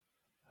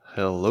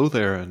Hello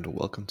there, and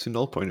welcome to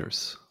Null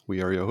Pointers.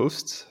 We are your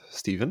hosts,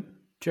 Stephen,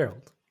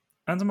 Gerald.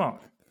 And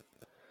Mark.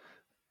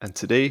 and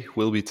today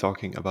we'll be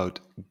talking about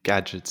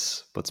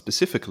gadgets, but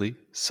specifically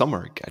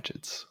summer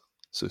gadgets.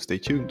 So stay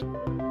tuned.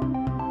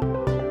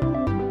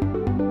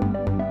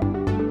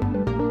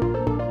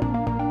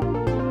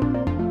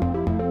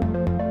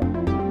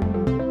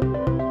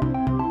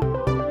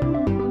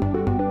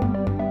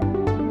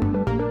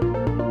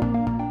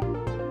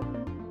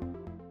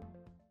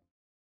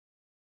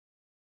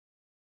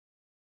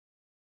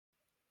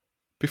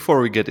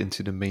 Before we get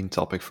into the main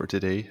topic for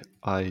today,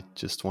 I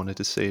just wanted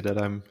to say that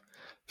I'm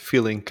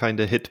feeling kind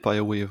of hit by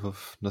a wave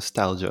of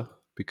nostalgia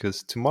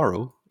because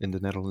tomorrow, in the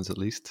Netherlands at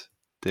least,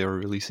 they are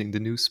releasing the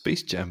new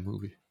Space Jam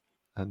movie.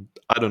 And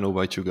I don't know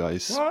about you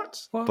guys,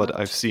 What? but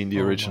I've seen the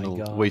Oh my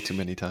original way too gosh.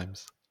 many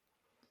times.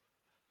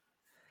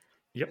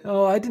 Yep.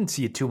 Oh, I didn't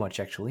see it too much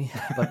actually,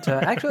 but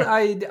actually,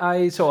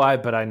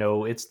 I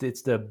know it's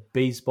the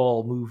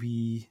baseball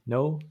movie.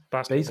 No,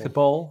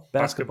 basketball.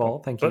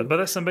 Thank But you.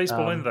 there's some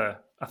baseball in Um, there.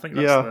 I think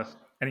that's Yeah, the.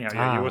 Anyhow,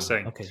 yeah, you were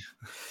saying. okay.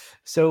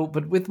 So,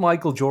 but with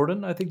Michael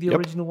Jordan, I think the yep.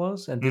 original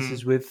was, and this Mm,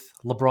 is with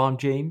LeBron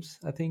James,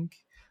 I think,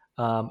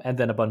 and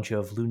then a bunch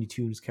of Looney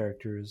Tunes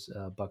characters,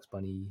 Bugs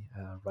Bunny,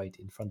 right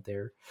in front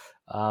there.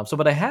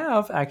 But I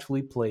have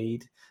actually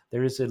played.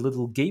 There is a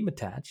little game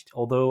attached,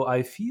 although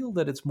I feel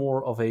that it's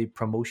more of a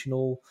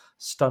promotional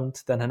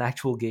stunt than an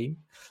actual game.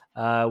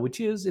 Which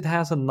is, it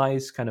has a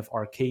nice kind of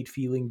arcade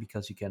feeling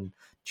because you can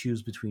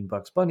choose between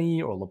Bugs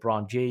Bunny or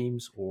LeBron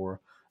James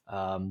or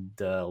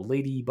the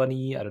lady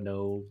bunny. I don't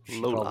know. She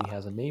Lola. probably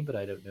has a name, but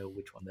I don't know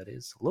which one that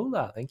is.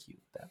 Lola, thank you.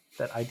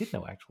 That I did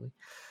know actually.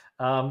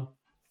 Um,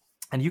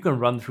 and you can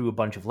run through a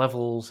bunch of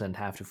levels and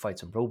have to fight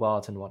some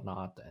robots and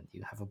whatnot. And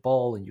you have a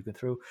ball and you can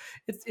throw.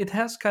 It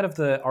has kind of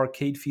the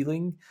arcade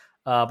feeling,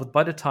 but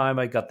by the time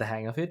I got the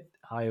hang of it,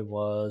 I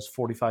was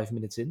 45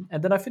 minutes in,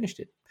 and then I finished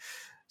it.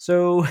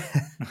 So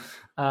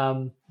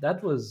that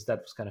was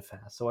kind of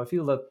fast. So I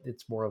feel that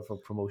it's more of a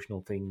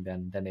promotional thing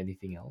than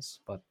anything else.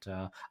 But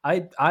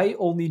I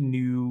only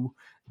knew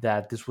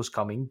that this was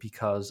coming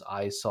because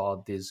I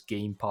saw this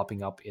game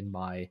popping up in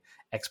my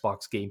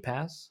Xbox Game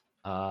Pass.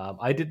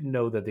 I didn't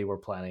know that they were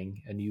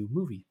planning a new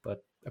movie,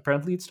 but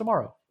apparently it's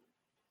tomorrow.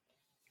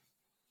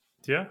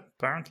 yeah,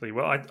 apparently.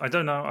 Well, I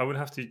don't know. I would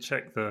have to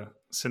check the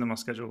cinema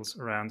schedules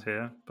around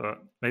here,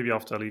 but maybe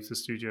after I leave the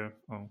studio,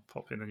 I'll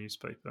pop in a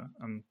newspaper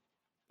and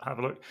have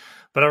a look.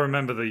 But I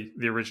remember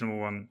the original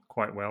one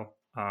quite well.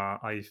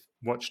 I've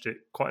watched it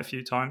quite a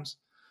few times.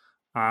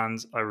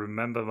 And I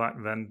remember back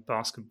then,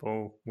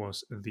 basketball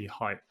was the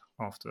hype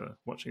after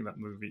watching that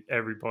movie.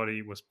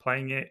 Everybody was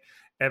playing it,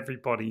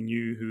 everybody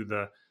knew who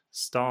the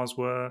stars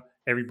were,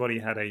 everybody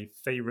had a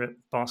favorite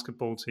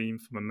basketball team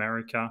from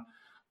America.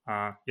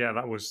 Yeah,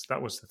 that was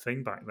the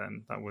thing back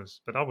then.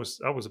 But I was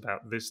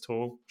about this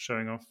tall,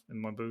 showing off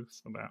in my booth,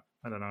 about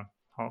I don't know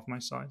half my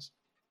size.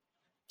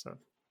 So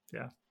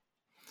yeah.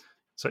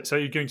 So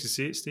you're going to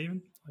see it,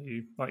 Stephen? Are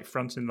you like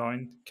front in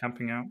line,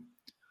 camping out?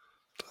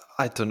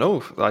 I don't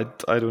know.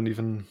 I don't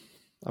even.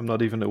 I'm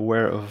not even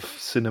aware of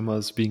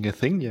cinemas being a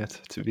thing yet,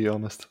 to be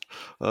honest.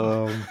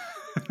 Um,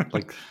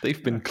 like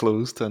they've been Yeah.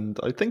 closed, and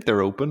I think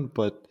they're open,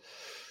 but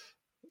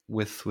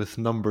with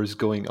numbers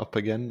going up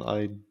again,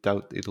 I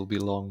doubt it'll be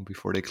long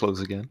before they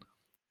close again.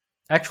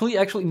 Actually,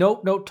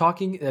 no, no.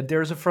 Talking,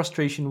 there's a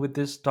frustration with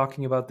this.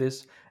 Talking about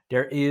this,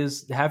 there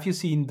is. Have you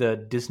seen the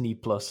Disney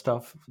Plus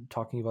stuff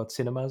talking about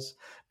cinemas?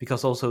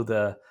 Because also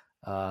the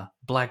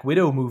Black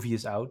Widow movie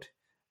is out,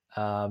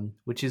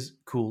 which is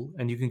cool,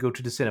 and you can go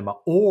to the cinema,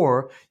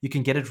 or you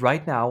can get it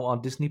right now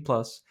on Disney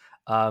Plus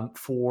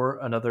for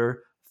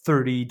another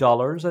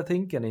 $30, I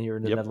think. And here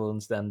in the Yep.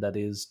 Netherlands, then that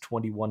is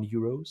 21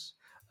 euros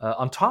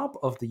on top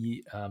of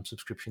the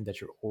subscription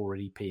that you're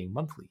already paying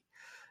monthly,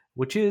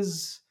 which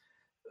is,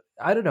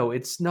 I don't know.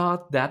 It's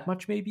not that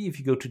much. Maybe if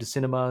you go to the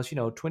cinemas,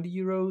 20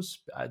 euros.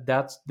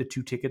 That's the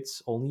two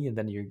tickets only, and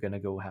then you're gonna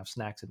go have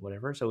snacks and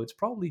whatever. So it's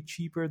probably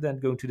cheaper than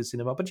going to the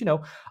cinema. But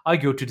I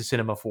go to the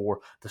cinema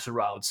for the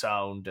surround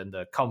sound and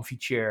the comfy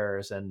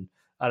chairs and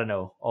I don't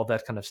know all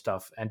that kind of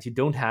stuff. And you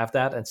don't have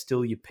that, and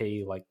still you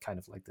pay like kind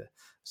of like the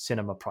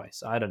cinema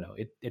price. I don't know.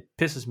 It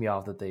pisses me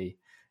off that they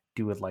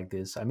do it like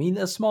this. I mean,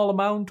 a small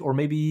amount, or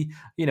maybe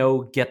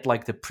get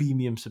like the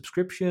premium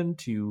subscription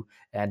to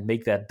and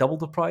make that double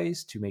the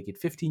price to make it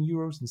 15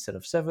 euros instead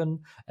of 7,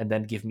 and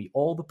then give me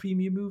all the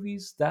premium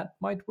movies. That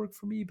might work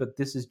for me, but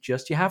this is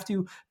just, you have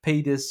to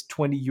pay this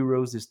 20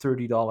 euros, this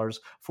 $30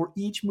 for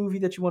each movie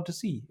that you want to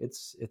see.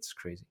 It's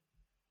crazy,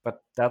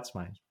 but that's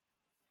mine.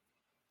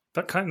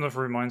 That kind of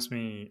reminds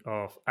me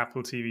of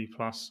Apple TV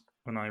Plus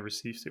when I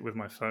received it with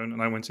my phone,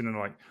 and I went in and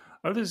like,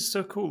 oh, this is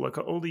so cool! Like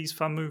all these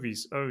fun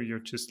movies. Oh, you're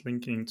just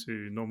linking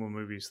to normal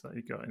movies that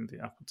you got in the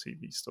Apple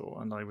TV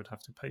store, and I would have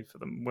to pay for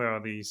them. Where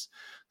are these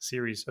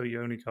series? Oh,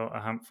 you only got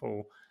a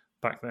handful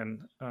back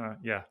then.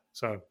 Yeah,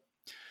 so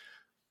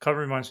kind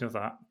of reminds me of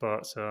that.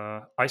 But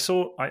I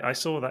saw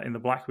that in the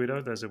Black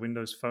Widow. There's a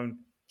Windows Phone,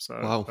 so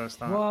Wow, there's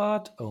that,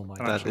 What? Oh my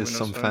an that actual is gosh. Windows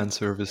some Phone. fan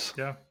service.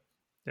 Yeah,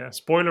 Yeah,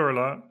 spoiler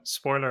alert!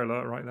 Spoiler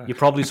alert! Right there. You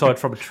probably saw it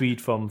from a tweet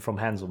from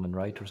Hanselman,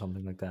 right, or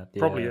something like that.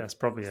 Probably Yeah. yes.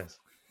 Probably yes.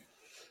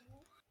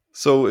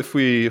 So if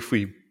we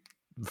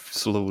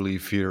slowly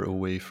veer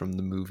away from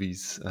the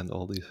movies and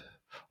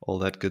all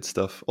that good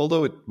stuff,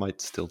 although it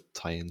might still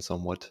tie in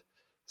somewhat,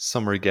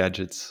 summer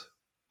gadgets.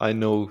 I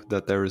know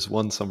that there is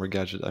one summer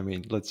gadget. I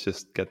mean, let's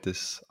just get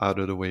this out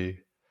of the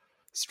way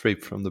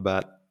straight from the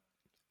bat.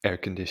 Air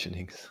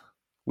conditioning.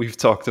 We've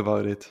talked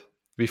about it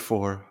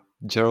before.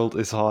 Gerald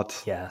is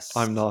hot. Yes.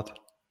 I'm not.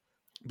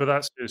 But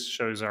that just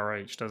shows our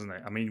age, doesn't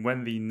it? I mean,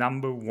 when the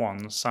number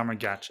one summer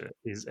gadget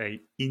is a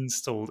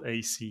installed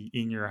AC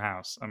in your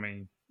house, I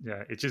mean,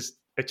 yeah, it just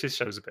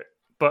shows a bit.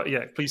 But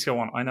yeah, please go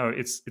on. I know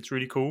it's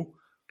really cool.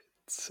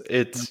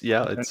 It's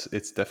yeah,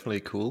 it's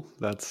definitely cool.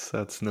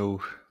 That's no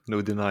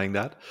denying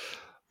that.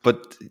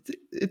 But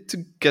to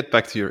get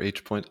back to your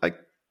age point, I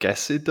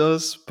guess it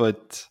does.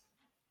 But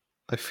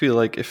I feel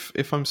like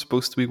if I'm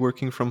supposed to be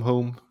working from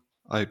home,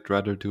 I'd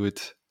rather do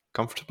it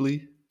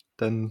comfortably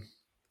than.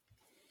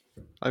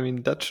 I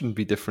mean, that shouldn't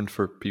be different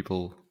for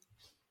people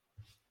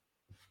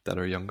that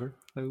are younger,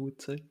 I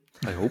would say.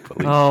 I hope at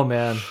least. Oh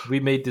man,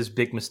 we made this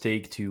big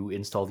mistake to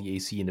install the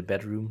AC in the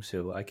bedroom,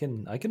 so I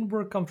can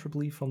work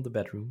comfortably from the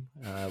bedroom.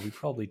 We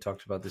probably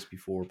talked about this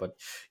before, but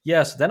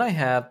yes. Then I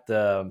had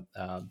the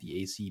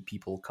AC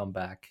people come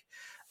back,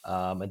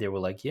 and they were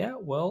like, "Yeah,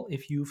 well,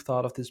 if you've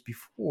thought of this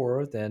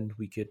before, then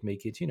we could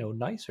make it,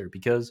 nicer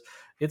because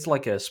it's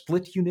like a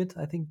split unit,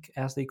 I think,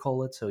 as they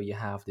call it. So you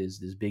have this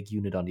big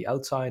unit on the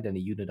outside and a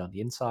unit on the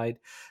inside,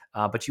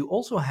 but you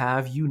also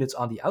have units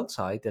on the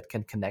outside that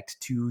can connect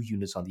to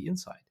units on the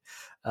inside.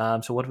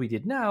 So what we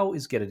did now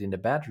is get it in the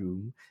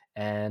bedroom,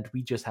 and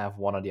we just have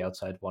one on the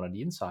outside, one on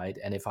the inside.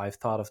 And if I've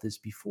thought of this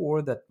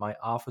before, that my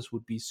office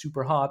would be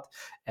super hot,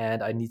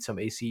 and I need some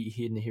AC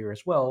in here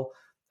as well,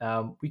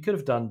 we could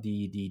have done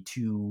the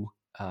two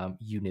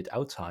unit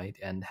outside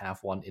and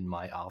have one in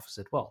my office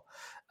as well.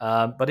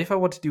 But if I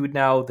want to do it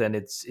now, then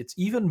it's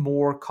even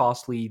more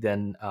costly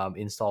than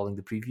installing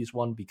the previous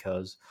one,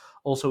 because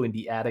also in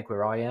the attic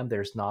where I am,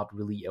 there's not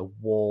really a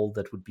wall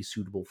that would be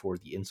suitable for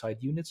the inside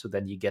unit. So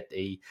then you get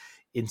a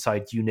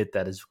inside unit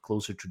that is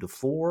closer to the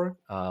floor,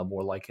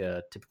 more like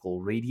a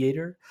typical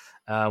radiator,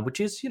 which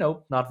is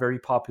not very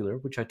popular,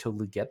 which I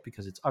totally get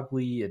because it's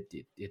ugly.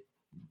 It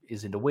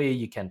is in the way.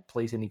 You can't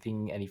place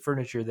any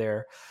furniture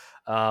there.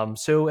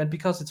 And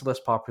because it's less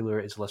popular,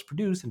 it's less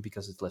produced, and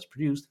because it's less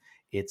produced,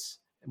 it's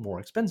more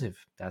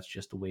expensive. That's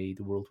just the way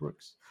the world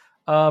works.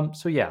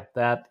 So yeah,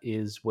 that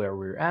is where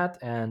we're at,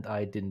 and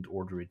I didn't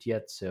order it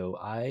yet, so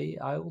I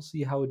will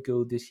see how it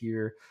goes this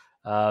year.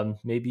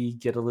 Maybe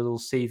get a little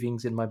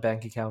savings in my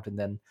bank account, and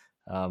then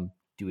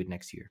do it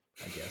next year,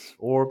 I guess.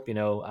 Or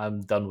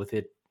I'm done with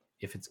it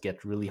if it's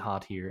get really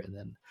hot here, and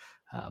then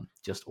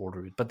just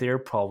order it. But they're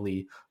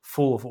probably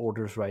full of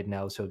orders right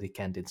now, so they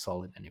can't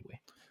install it anyway.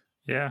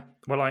 Yeah.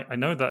 Well, I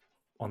know that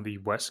on the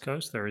West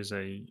Coast there is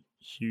a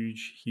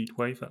huge heat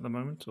wave at the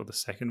moment, or the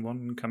second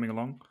one coming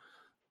along.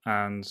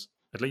 And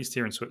at least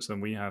here in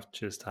Switzerland, we have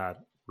just had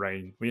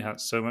rain. We had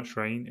so much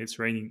rain. It's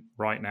raining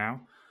right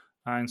now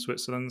in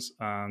Switzerland,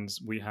 and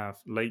we have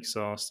lakes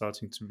are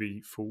starting to be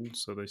full.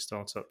 So they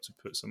start up to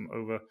put some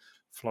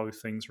overflow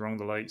things around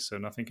the lake, so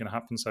nothing can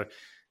happen. So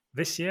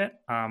this year,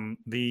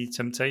 the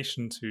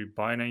temptation to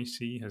buy an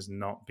AC has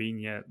not been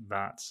yet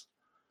that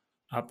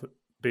up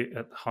bit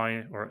at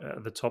high or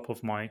at the top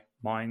of my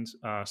mind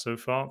so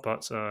far.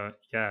 But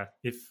yeah,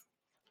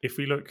 if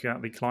we look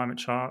at the climate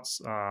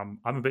charts, I'm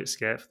a bit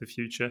scared for the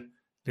future.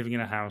 Living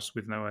in a house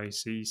with no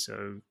AC,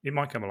 so it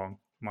might come along.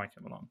 Might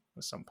come along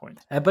at some point.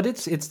 But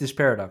it's this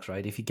paradox,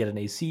 right? If you get an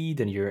AC,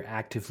 then you're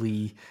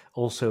actively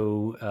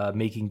also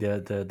making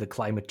the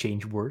climate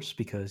change worse,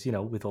 because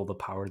with all the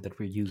power that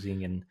we're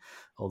using and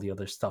all the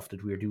other stuff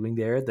that we're doing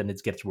there, then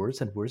it gets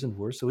worse and worse and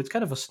worse. So it's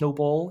kind of a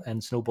snowball,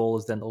 and snowball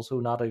is then also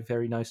not a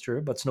very nice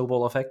term, but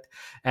snowball effect,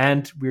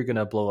 and we're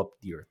gonna blow up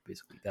the earth.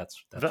 Basically,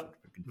 that's that. What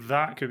we're gonna do.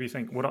 That could be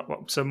think.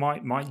 So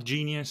my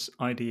genius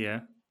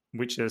idea,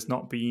 which has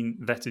not been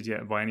vetted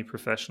yet by any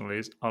professional,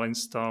 is I'll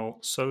install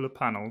solar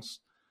panels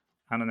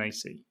and an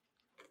AC.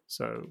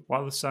 So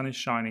while the sun is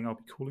shining, I'll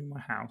be cooling my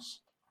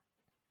house.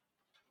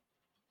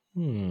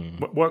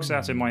 Works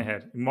out in my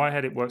head. In my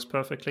head, it works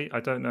perfectly. I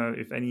don't know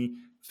if any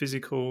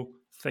physical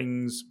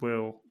things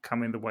will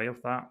come in the way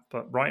of that.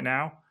 But right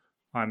now,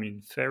 I'm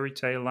in fairy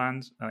tale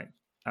land,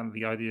 and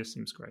the idea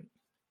seems great.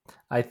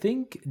 I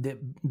think that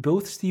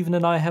both Steven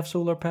and I have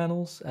solar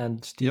panels,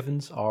 and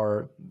Steven's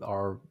are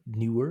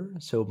newer,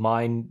 so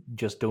mine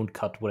just don't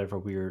cut whatever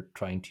we're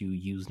trying to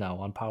use now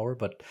on power.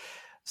 But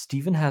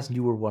Steven has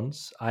newer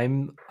ones.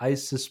 I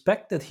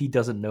suspect that he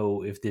doesn't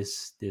know if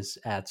this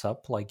adds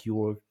up, like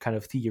your kind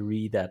of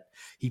theory that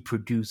he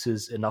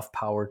produces enough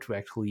power to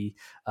actually.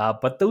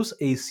 But those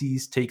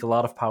ACs take a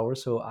lot of power,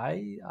 so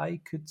I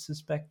could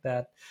suspect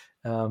that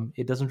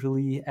it doesn't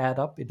really add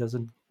up. It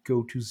doesn't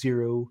go to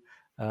zero.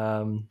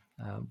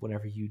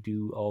 Whenever you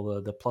do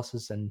all the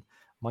pluses and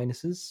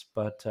minuses,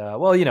 but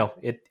well,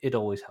 it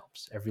always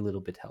helps. Every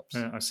little bit helps.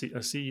 I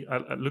see.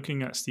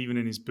 Looking at Stephen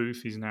in his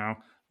booth, he's now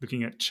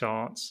looking at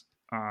charts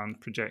and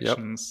Yep.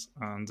 projections,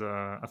 and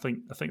I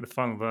think the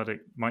final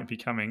verdict might be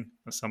coming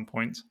at some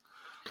point.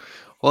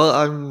 Well,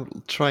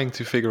 I'm trying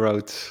to figure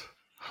out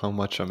how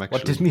much I'm What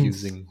this actually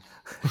means. using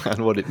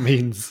and what it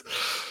means.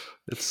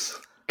 It's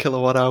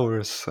kilowatt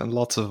hours and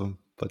lots of them.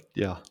 But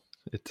yeah,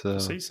 it.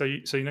 See, so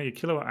you know your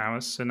kilowatt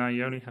hours. So now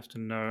you only have to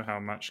know how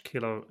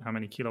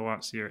many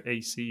kilowatts your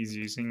AC is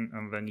using,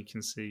 and then you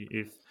can see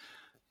if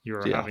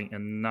you're Yeah. having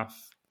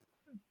enough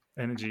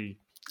energy.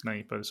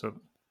 So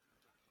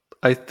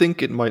I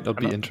think it might not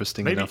be and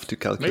interesting maybe enough to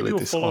calculate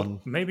this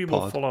on maybe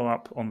we'll pod. follow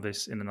up on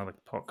this in another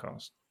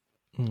podcast.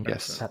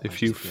 Yes, That might if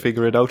be you good.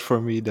 figure it out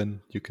for me,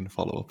 then you can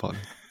follow up on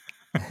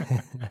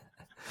it.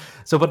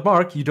 So, but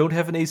Mark, you don't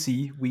have an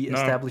AC. We No.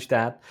 established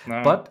that.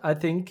 No. But I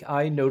think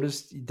I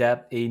noticed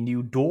that a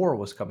new door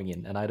was coming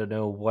in, and I don't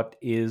know what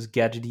is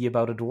gadgety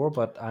about a door,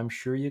 but I'm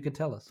sure you can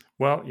tell us.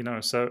 Well,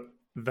 so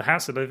the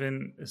house I live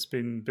in has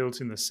been built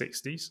in the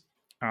 60s,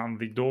 and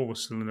the door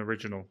was still an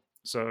original.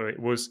 So it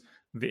was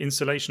the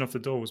insulation of the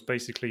door was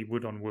basically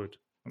wood on wood,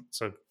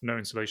 so no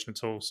insulation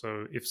at all.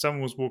 So if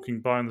someone was walking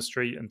by on the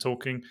street and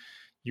talking,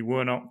 you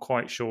were not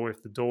quite sure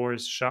if the door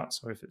is shut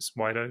or if it's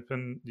wide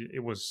open.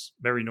 It was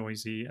very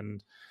noisy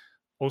and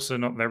also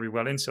not very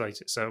well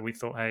insulated. So we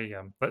thought, hey,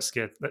 let's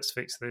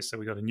fix this. So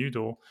we got a new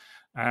door,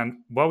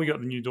 and while we got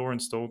the new door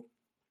installed,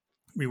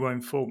 we were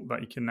informed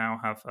that you can now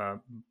have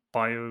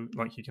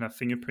you can have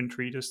fingerprint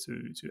readers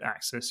to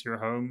access your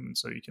home, and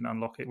so you can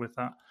unlock it with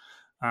that.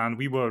 And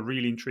we were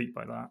really intrigued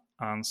by that,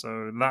 and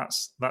so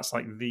that's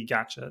like the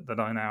gadget that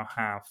I now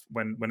have.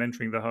 When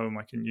entering the home,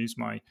 I can use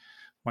my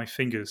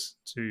fingers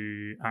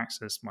to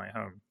access my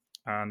home,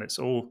 and it's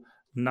all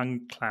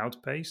non-cloud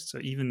based. So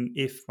even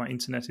if my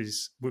internet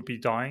would be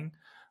dying,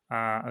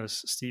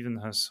 as Stephen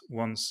has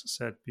once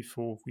said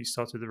before we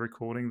started the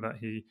recording, that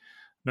he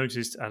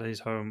noticed at his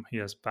home he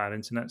has bad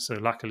internet. So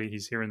luckily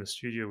he's here in the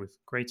studio with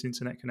great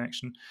internet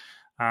connection,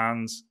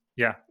 and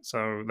yeah,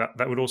 so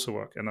that would also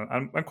work, and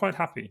I'm quite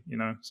happy,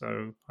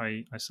 So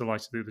I still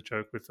like to do the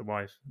joke with the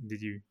wife.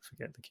 Did you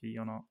forget the key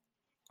or not?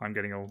 I'm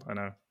getting old, I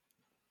know.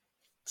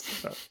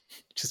 So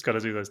just got to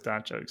do those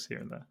dad jokes here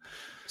and there.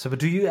 So, but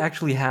do you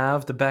actually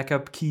have the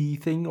backup key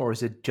thing, or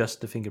is it just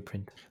the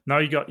fingerprint? No,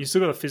 you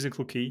still got a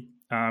physical key,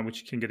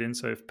 which you can get in.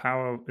 So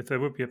if there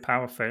would be a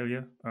power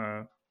failure,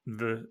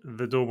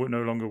 the door would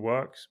no longer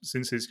work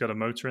since it's got a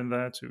motor in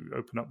there to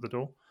open up the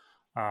door.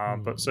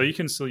 But so you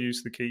can still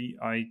use the key.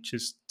 I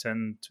just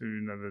tend to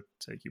never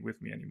take it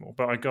with me anymore.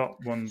 But I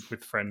got one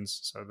with friends,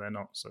 so they're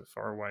not so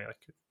far away. I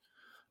could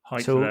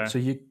hike there. So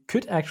you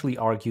could actually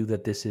argue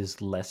that this is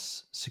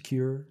less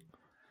secure,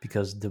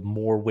 because the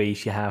more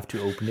ways you have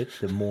to open it,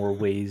 the more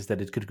ways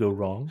that it could go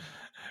wrong.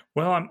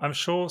 Well, I'm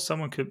sure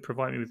someone could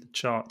provide me with a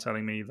chart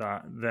telling me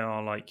that there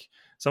are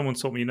someone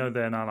told me,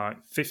 there are now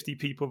 50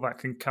 people that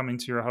can come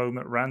into your home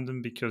at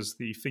random because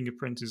the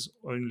fingerprint is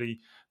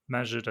only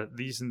measured at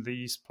these and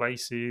these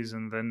places,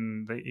 and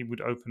then it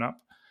would open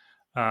up.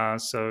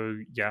 So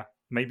yeah,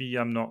 maybe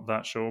I'm not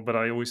that sure, but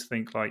I always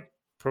think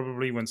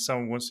probably when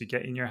someone wants to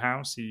get in your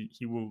house,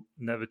 he will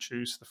never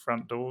choose the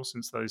front door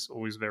since that is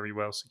always very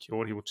well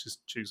secured. He will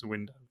just choose a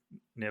window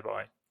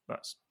nearby.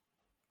 That's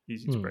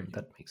easy to break.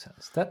 That makes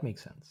sense. That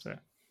makes sense. Yeah.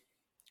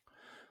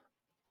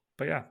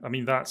 But yeah, I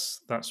mean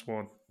that's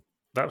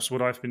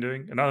what I've been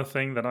doing. Another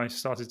thing that I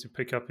started to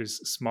pick up is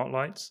smart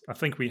lights. I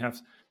think we have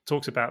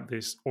talked about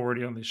this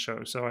already on this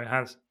show. So I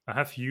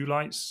have Hue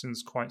lights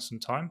since quite some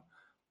time,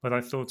 but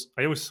I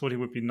always thought it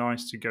would be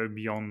nice to go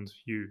beyond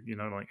Hue,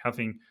 like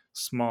having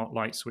smart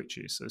light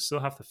switches. So still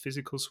have the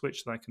physical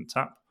switch that I can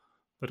tap,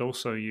 but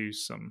also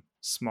use some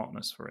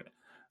smartness for it.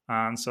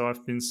 And so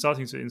I've been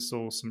starting to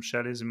install some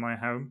Shelleys in my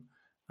home,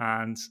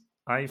 and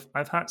I've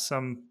had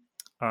some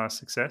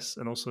success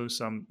and also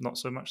some not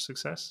so much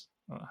success.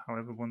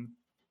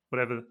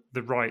 Whatever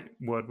the right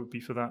word would be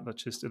for that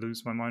just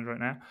eludes my mind right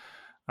now.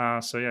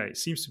 So yeah, it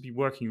seems to be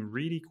working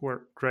really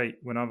great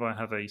whenever I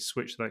have a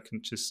switch that I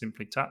can just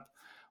simply tap.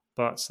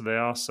 But there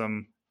are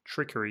some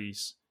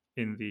trickeries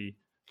in the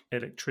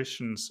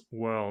electrician's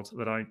world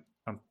that I'm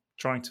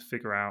trying to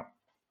figure out.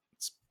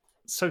 It's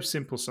so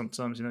simple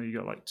sometimes. You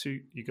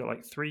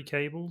got three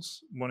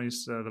cables. One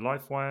is the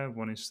live wire,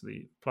 one is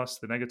the plus,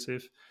 the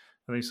negative,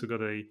 and then you still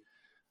got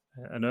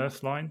an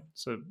earth line.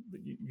 So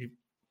you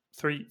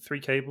three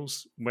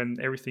cables. When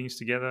everything's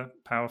together,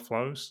 power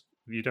flows.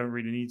 You don't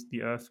really need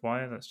the earth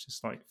wire. That's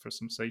just for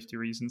some safety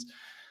reasons.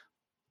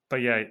 But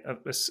yeah,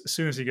 as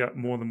soon as you got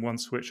more than one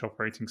switch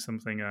operating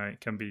something,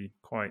 it can be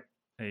quite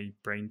a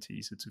brain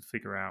teaser to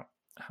figure out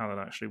how that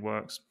actually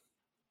works.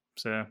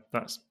 So yeah,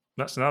 that's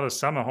another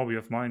summer hobby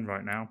of mine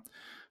right now.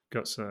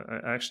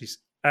 Actually,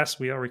 as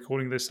we are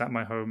recording this at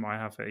my home, I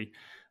have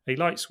a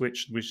light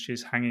switch which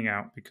is hanging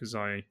out because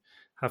I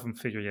haven't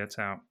figured yet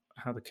out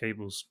how the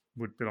cables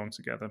would belong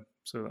together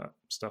so that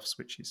stuff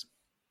switches.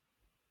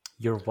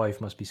 Your wife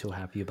must be so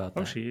happy about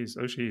that. Oh, she is.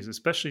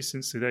 Especially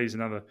since today is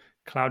another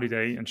cloudy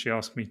day, and she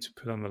asked me to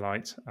put on the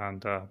light,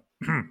 and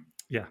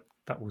yeah,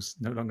 that was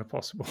no longer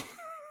possible.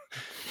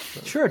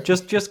 Sure,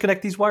 just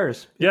connect these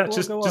wires. Yeah, It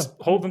will go just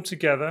hold them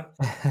together,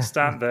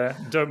 stand there,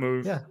 don't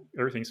move. Yeah.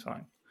 Everything's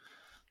fine.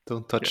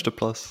 Don't touch the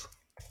plus.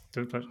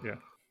 Don't touch. Yeah,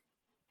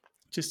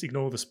 just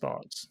ignore the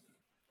sparks.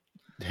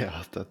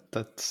 Yeah,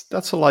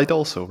 that's a light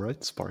also,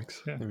 right?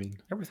 Sparks. Yeah, I mean,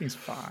 everything's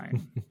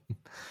fine.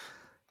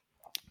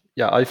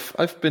 yeah,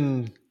 I've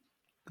been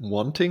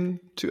wanting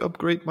to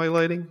upgrade my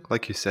lighting.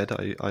 Like you said,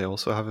 I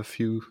also have a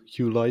few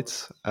Hue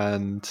lights,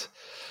 and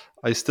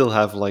I still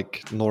have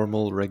like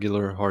normal,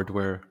 regular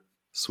hardware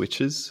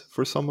switches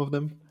for some of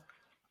them.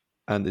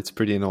 And it's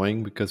pretty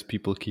annoying because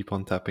people keep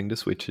on tapping the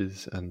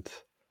switches, and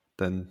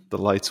then the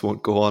lights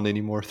won't go on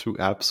anymore through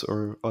apps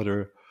or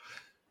other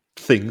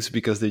things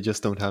because they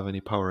just don't have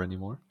any power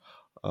anymore.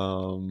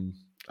 And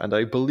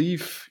I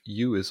believe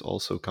Hue is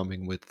also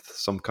coming with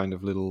some kind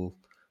of little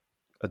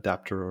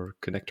adapter or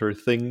connector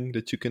thing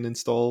that you can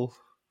install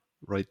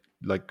right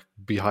like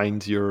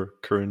behind your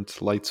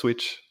current light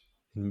switch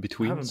in I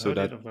between, haven't so heard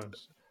that of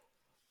those.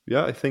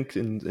 yeah, I think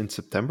in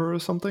September or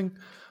something,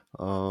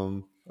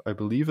 I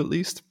believe at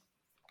least.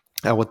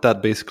 And what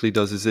that basically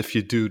does is if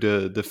you do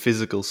the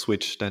physical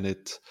switch, then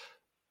it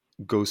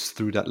goes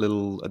through that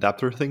little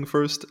adapter thing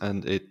first,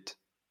 and it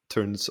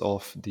turns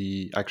off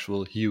the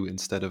actual Hue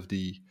instead of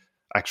the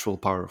actual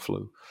power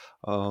flow.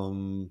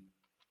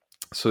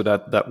 So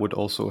that would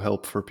also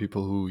help for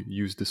people who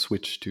use the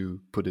switch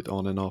to put it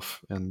on and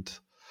off, and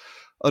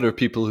other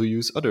people who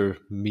use other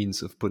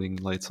means of putting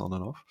lights on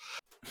and off.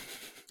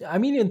 I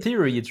mean, in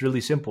theory, it's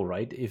really simple,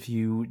 right? If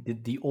you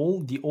the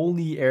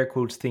only air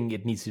quotes thing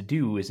it needs to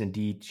do is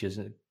indeed just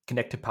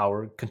connect to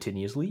power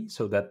continuously,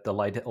 so that the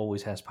light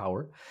always has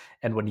power.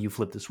 And when you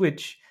flip the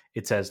switch,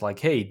 it says like,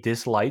 "Hey,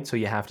 this light." So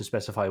you have to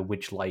specify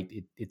which light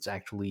it's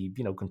actually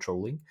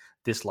controlling.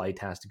 This light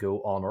has to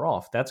go on or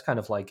off. That's kind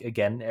of like,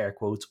 again, air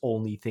quotes,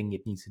 only thing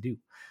it needs to do.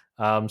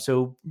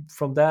 So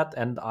from that,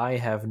 and I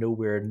have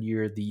nowhere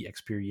near the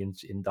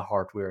experience in the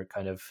hardware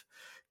kind of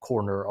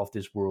corner of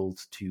this world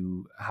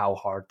to how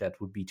hard that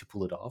would be to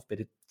pull it off, but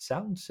it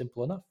sounds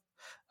simple enough.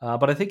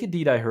 But I think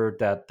indeed I heard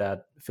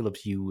that Philips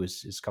Hue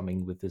is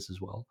coming with this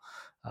as well.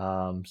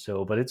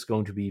 But it's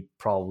going to be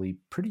probably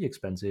pretty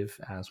expensive,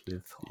 as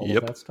with all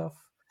Yep. of that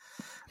stuff.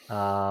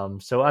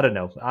 So I don't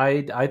know.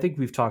 I think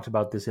we've talked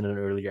about this in an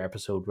earlier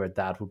episode where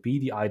that would be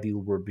the ideal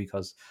word,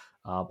 because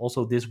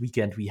also this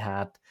weekend we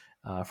had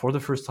for the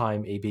first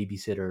time a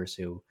babysitter,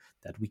 so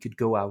that we could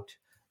go out.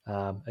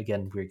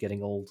 Again, we're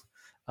getting old.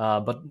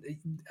 But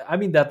I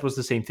mean, that was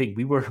the same thing.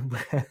 We were,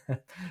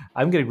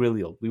 I'm getting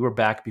really old. We were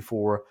back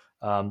before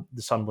the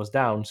sun was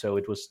down, so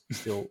it was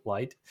still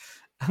light.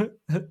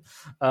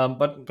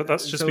 But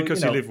that's just so,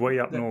 because you live way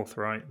up north,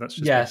 right? That's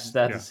just yes,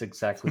 that is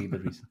exactly the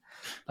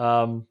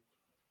reason.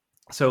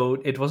 So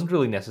it wasn't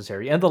really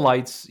necessary, and the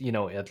lights,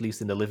 at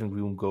least in the living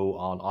room, go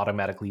on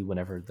automatically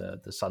whenever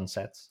the sun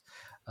sets.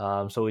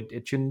 So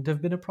it shouldn't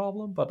have been a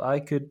problem, but I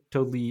could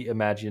totally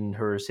imagine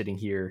her sitting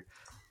here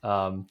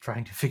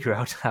trying to figure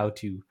out how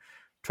to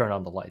turn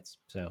on the lights.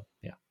 So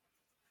yeah,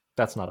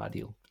 that's not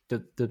ideal.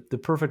 The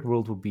perfect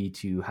world would be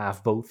to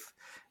have both,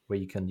 where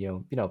you can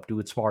do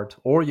it smart,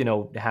 or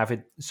have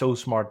it so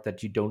smart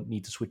that you don't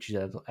need to switch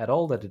it at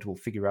all, that it will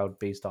figure out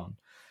based on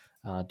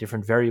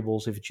different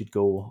variables if it should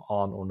go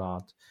on or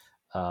not.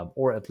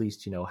 Or at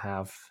least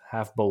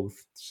have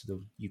both, so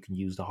that you can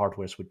use the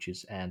hardware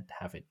switches and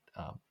have it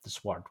the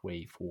smart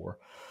way for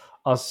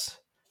us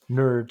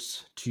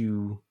nerds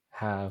to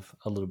have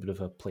a little bit of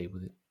a play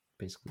with it,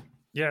 basically.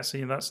 Yeah,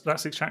 see,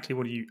 that's exactly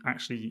what you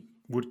actually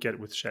would get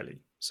with Shelly.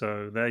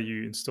 So there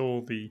you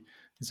install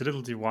it's a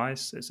little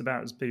device. It's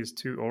about as big as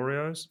 2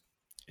 Oreos,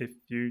 if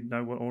you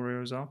know what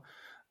Oreos are.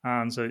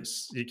 And so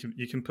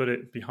you can put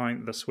it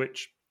behind the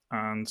switch,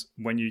 and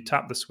when you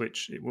tap the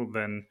switch, it will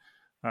then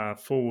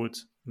forward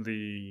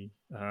the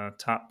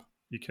tap.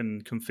 You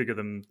can configure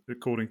them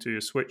according to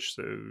your switch.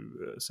 So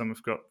some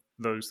have got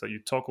those that you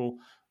toggle.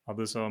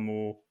 Others are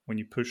more, when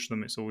you push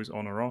them, it's always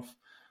on or off.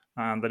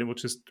 And then it will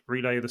just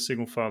relay the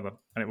signal further,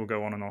 and it will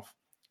go on and off.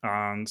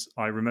 And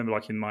I remember,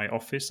 like in my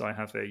office, I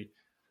have a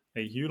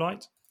Hue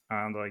light,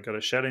 and I got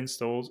a Shell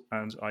installed,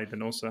 and I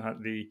then also had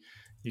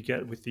you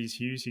get with these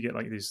Hues, you get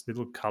like this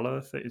little color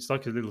thing. It's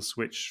like a little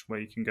switch where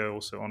you can go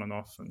also on and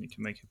off, and you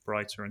can make it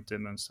brighter and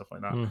dimmer and stuff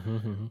like that.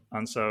 Mm-hmm.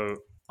 And so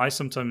I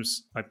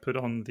put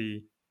on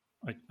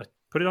I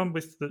put it on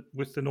with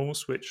the normal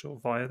switch or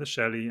via the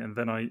Shelly, and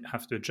then I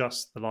have to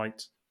adjust the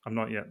light. I'm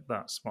not yet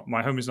that smart.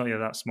 My home is not yet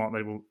that smart.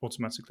 They will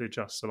automatically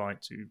adjust the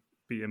light to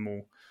be a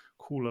more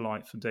cooler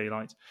light for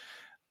daylight.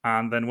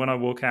 And then when I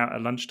walk out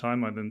at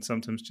lunchtime, I then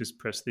sometimes just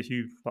press the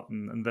Hue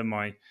button, and then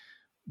my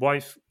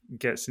wife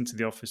gets into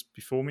the office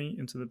before me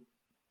into the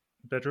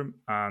bedroom,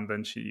 and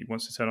then she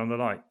wants to turn on the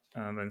light,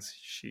 and then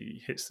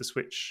she hits the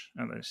switch,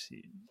 and then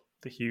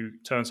the Hue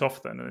turns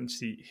off then, and then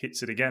she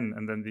hits it again,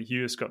 and then the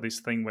Hue has got this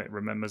thing where it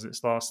remembers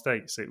its last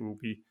state, so it will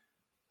be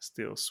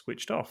still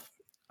switched off.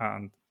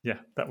 And yeah,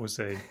 that was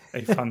a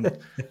fun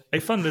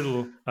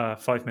little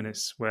 5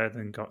 minutes where I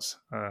then got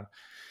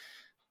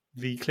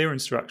the clear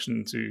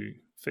instruction to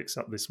fix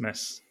up this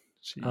mess.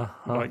 She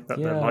liked that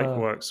the light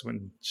works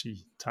when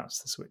she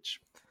taps the switch.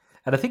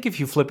 And I think if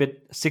you flip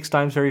it 6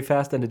 times very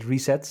fast, then it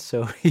resets.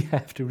 So you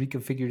have to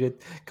reconfigure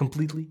it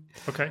completely.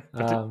 Okay,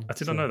 I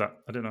did not know that.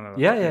 I didn't know that.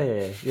 Yeah.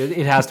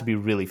 It has to be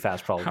really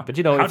fast, probably. But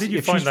how did you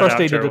if find she's that out,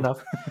 frustrated Gerald?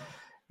 enough,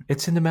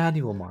 it's in the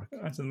manual, Mark.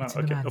 I didn't know. It's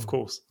in the Okay, manual. of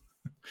course.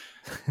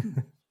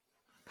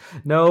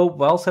 No,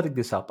 while setting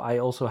this up, I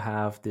also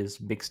have this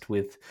mixed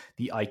with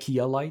the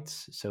IKEA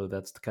lights. So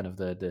that's kind of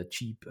the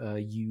cheap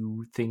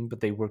U thing, but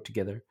they work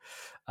together.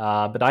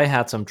 But I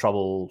had some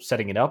trouble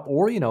setting it up,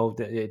 or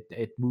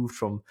it moved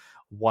from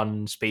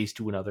one space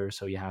to another,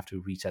 so you have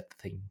to reset the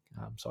thing.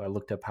 So I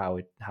looked up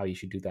how you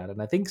should do that,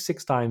 and I think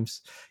 6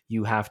 times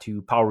you have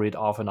to power it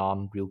off and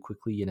on real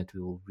quickly, and it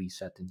will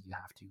reset, and you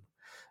have to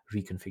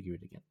reconfigure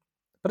it again.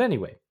 But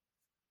anyway,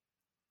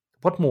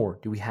 what more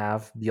do we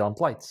have beyond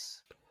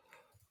lights?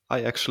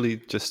 I actually,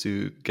 just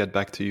to get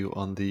back to you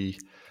on the,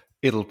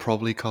 it'll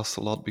probably cost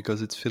a lot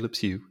because it's Philips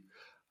Hue.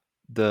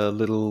 The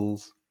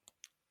little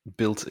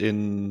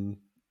built-in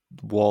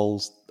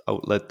walls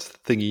outlet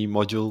thingy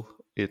module,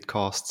 it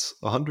costs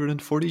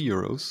 140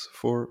 euros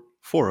for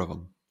 4 of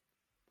them.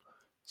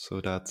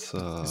 So that's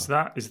is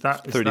that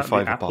 35 the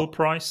a Apple pop.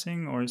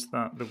 pricing, or is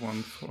that the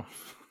one for?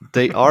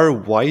 They are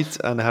white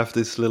and have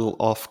this little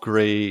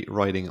off-gray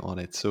writing on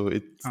it. So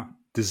it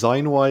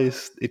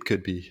design-wise, it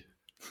could be.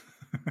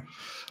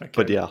 Okay.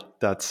 But yeah,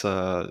 that's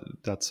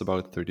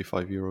about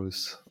 35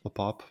 euros a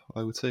pop,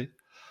 I would say.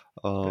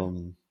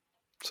 So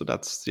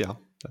that's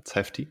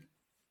hefty.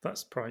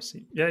 That's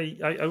pricey. Yeah,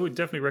 I would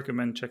definitely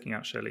recommend checking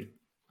out Shelly.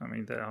 I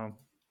mean, they are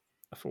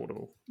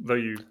affordable, though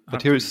you.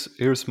 But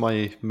here's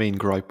my main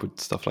gripe with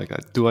stuff like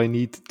that. Do I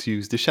need to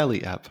use the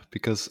Shelly app?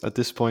 Because at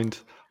this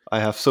point,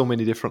 I have so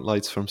many different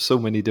lights from so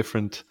many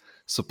different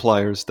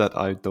suppliers that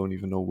I don't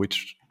even know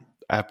which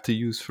app to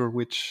use for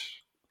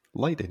which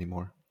light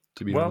anymore,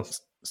 to be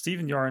honest.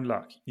 Stephen, you're in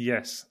luck.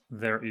 Yes,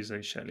 there is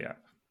a Shelly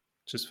app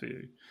just for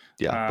you.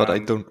 Yeah, but I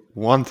don't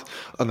want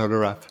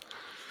another app.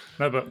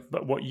 No,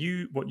 but what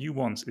you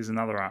want is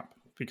another app,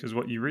 because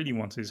what you really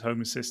want is Home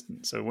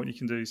Assistant. So what you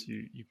can do is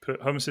you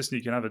put Home Assistant.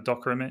 You can have a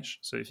Docker image.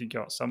 So if you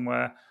got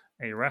somewhere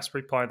a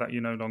Raspberry Pi that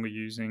you're no longer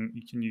using,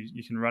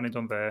 you can run it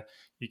on there.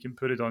 You can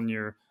put it on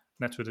your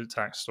network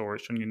attached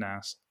storage on your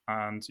NAS,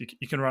 and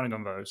you can run it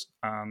on those.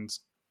 And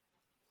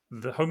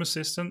the Home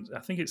Assistant, I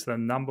think it's the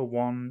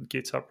 #1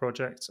 GitHub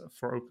project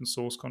for open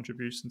source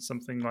contribution,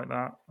 something like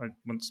that. I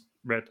once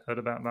heard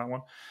about that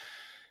one.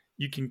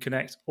 You can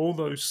connect all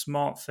those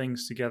smart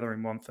things together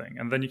in one thing,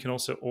 and then you can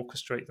also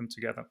orchestrate them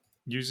together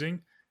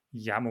using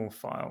YAML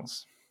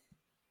files.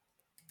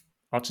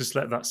 I'll just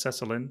let that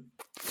settle in.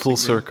 Full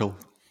circle.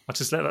 I'll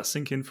just let that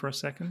sink in for a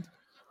second,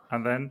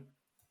 and then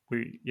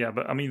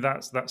but I mean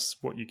that's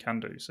what you can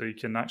do. So you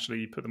can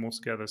actually put them all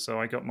together. So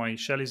I got my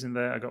Shellys in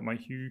there, I got my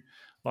Hue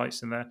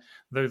lights in there.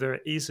 Though there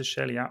is a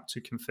Shelly app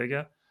to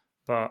configure,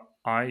 but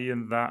I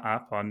and that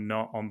app are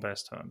not on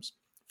best terms.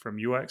 From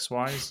UX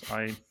wise,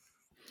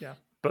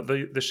 But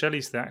the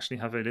Shellys, they actually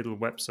have a little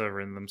web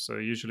server in them. So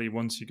usually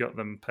once you got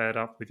them paired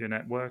up with your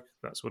network,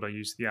 that's what I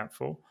use the app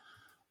for.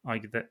 I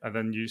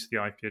then use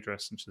the IP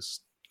address and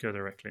just go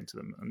directly into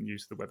them and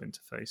use the web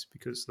interface,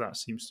 because that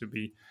seems to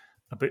be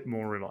a bit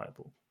more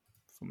reliable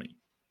for me.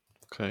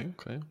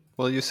 Okay.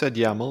 Well, you said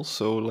YAML,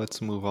 so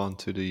let's move on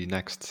to the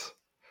next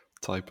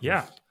type.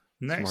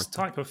 Next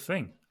type of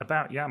thing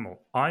about YAML.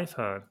 I've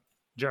heard,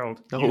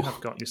 Gerald, you have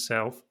got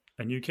yourself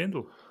a new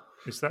Kindle.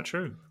 Is that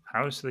true?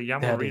 How's the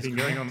YAML reading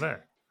going on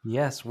there?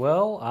 Yes,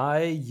 well,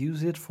 I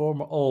use it for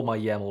all my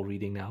YAML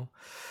reading now,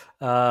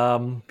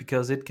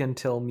 because it can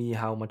tell me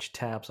how much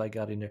tabs I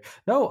got in there.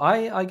 No,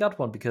 I got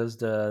one because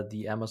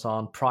the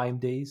Amazon Prime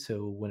Day,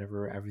 so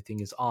whenever everything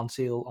is on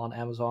sale on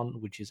Amazon,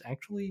 which is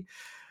actually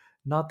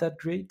not that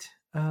great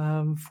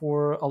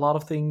for a lot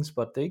of things,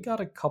 but they got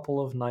a couple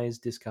of nice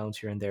discounts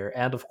here and there.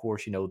 And of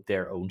course,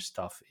 their own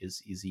stuff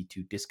is easy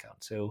to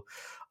discount. So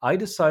I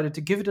decided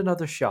to give it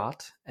another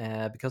shot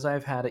because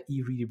I've had an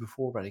e-reader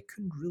before, but I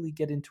couldn't really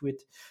get into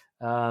it.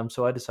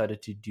 So I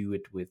decided to do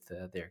it with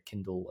their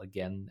Kindle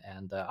again.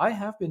 And I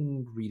have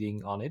been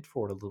reading on it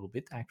for a little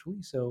bit,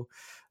 actually. So,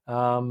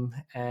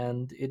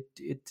 and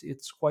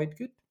it's quite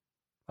good.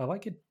 I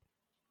like it.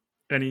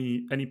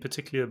 Any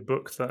particular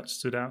book that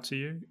stood out to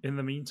you in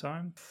the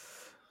meantime?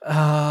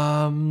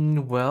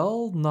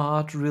 Well,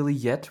 not really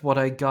yet. What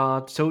I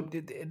got, so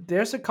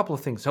there's a couple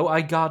of things. So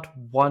I got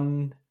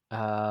one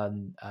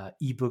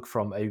ebook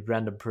from a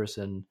random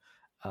person,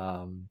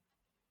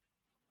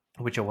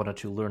 which I wanted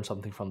to learn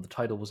something from. The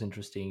title was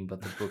interesting,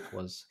 but the book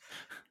was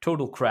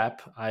total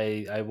crap.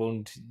 I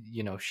won't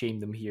shame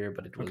them here,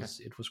 but it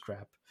was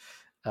crap.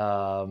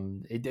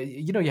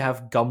 You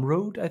have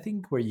Gumroad, I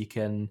think, where you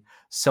can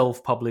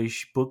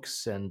self-publish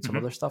books and some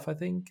other stuff, I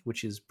think,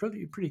 which is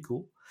pretty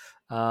cool.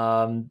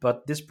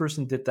 But this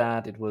person did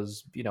that. It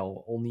was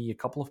only a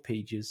couple of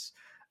pages,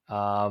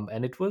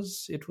 and it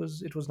was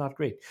not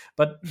great.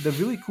 But the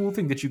really cool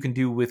thing that you can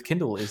do with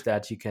Kindle is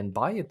that you can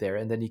buy it there,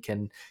 and then you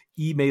can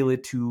email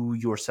it to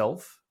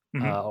yourself.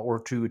 Or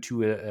to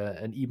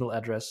an email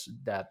address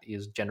that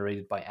is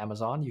generated by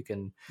Amazon. You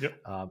can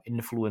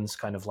influence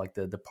kind of like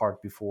the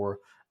part before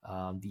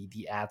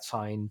the @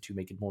 sign to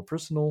make it more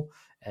personal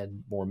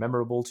and more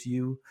memorable to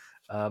you.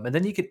 And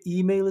then you can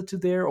email it to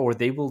there, or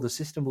the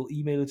system will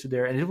email it to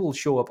there, and it will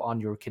show up on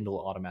your Kindle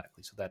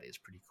automatically. So that is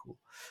pretty cool.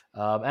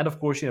 And of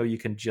course, you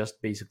can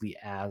just basically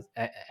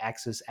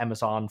access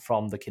Amazon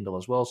from the Kindle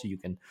as well. So you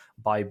can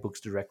buy books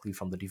directly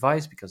from the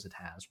device because it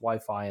has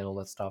Wi-Fi and all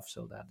that stuff.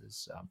 So that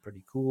is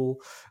pretty cool.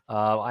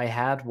 I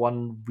had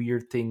one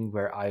weird thing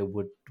where I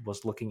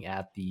was looking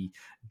at the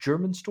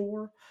German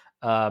store.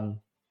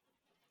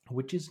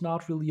 Which is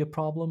not really a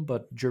problem,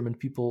 but German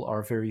people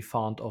are very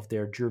fond of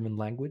their German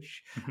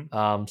language.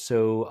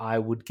 So I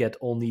would get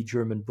only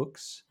German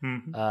books,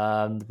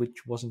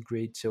 which wasn't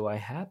great. So I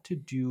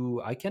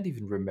can't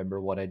even remember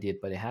what I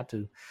did, but I had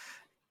to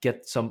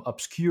get some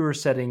obscure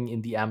setting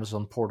in the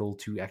Amazon portal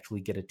to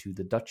actually get it to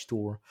the Dutch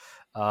store.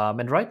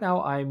 And right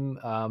now I'm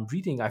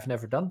reading, I've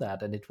never done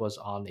that, and it was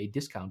on a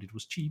discount. It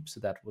was cheap, so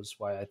that was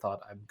why I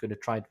thought I'm going to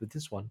try it with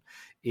this one,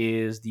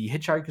 is The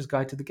Hitchhiker's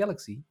Guide to the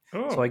Galaxy.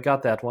 So I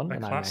got that one, and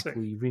classic. I'm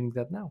actually reading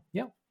that now.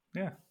 Yeah.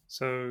 Yeah,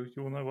 so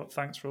you will know what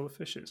Thanks for All the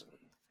Fish is.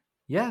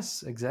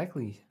 Yes,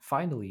 exactly.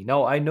 Finally.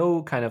 No, I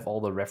know kind of all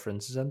the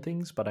references and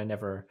things, but I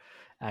never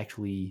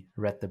actually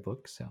read the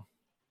book, so.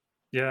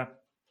 Yeah,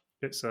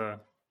 it's a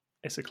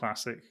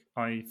classic.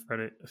 I read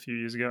it a few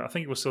years ago. I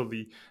think it was still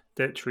the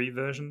Dead Tree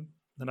version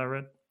that I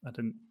read. I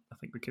think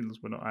the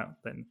Kindles were not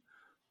out then.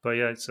 But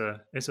yeah, it's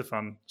a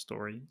fun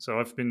story. So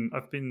I've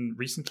been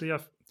recently.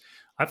 I've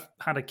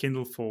had a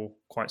Kindle for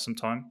quite some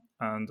time,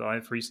 and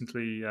I've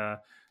recently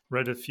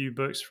read a few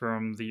books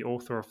from the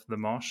author of The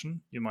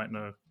Martian. You might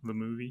know the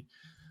movie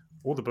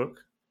or the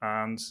book.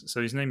 And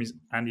so his name is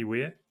Andy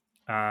Weir,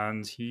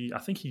 and I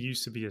think he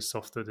used to be a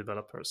software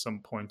developer at some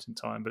point in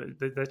time. But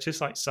there's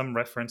just like some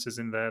references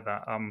in there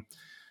that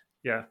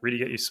really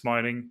get you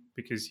smiling,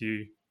 because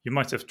you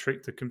might have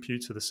tricked the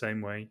computer the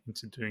same way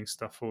into doing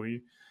stuff for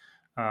you.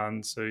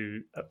 And so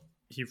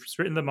he's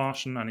written The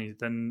Martian, and he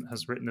then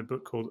has written a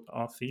book called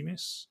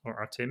Artemis,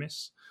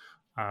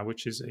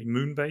 which is a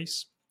moon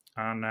base.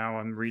 And now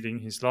I'm reading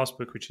his last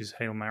book, which is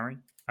Hail Mary.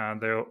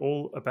 And they're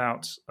all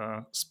about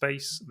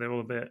space. They're all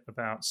a bit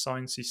about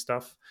sciencey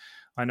stuff.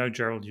 I know,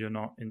 Gerald, you're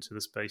not into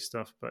the space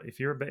stuff, but if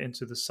you're a bit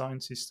into the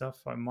sciencey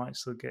stuff, I might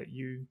still get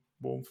you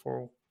warm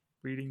for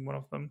reading one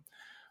of them.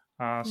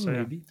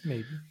 Maybe.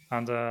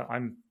 And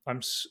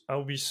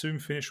I'll be soon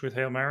finished with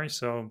Hail Mary,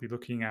 so I'll be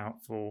looking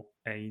out for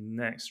a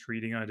next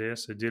reading idea.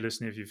 So, dear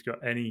listener, if you've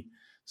got any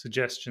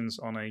suggestions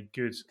on a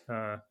good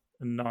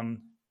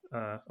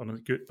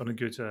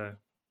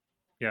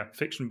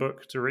fiction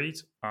book to read,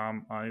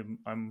 I'm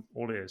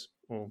all ears,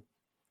 all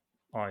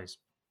eyes,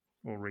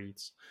 all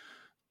reads.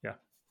 Yeah.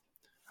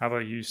 How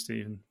about you,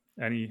 Stephen?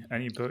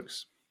 Any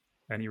books?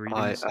 Any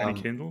readings? Any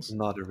Kindles?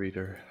 Not a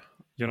reader.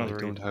 You're not a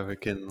reader. reader. I don't have a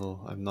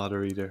Kindle. I'm not a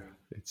reader.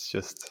 It's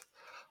just,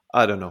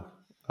 I don't know.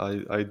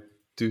 I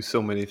do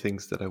so many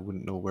things that I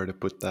wouldn't know where to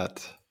put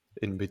that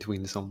in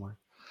between somewhere.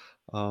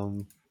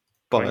 Playing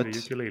the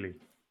ukulele.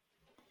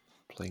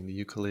 Playing the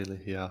ukulele,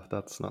 yeah,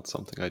 that's not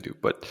something I do.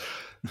 But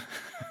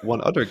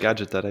one other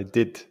gadget that I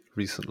did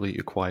recently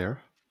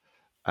acquire,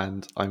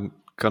 and I'm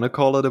gonna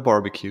call it a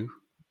barbecue.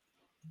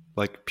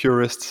 Like,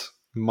 purists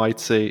might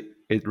say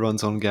it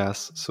runs on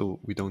gas, so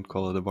we don't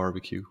call it a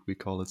barbecue. We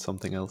call it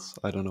something else.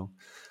 I don't know.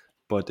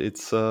 But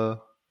it's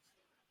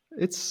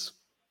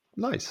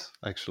nice,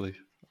 actually.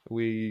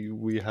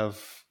 We have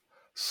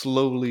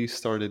slowly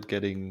started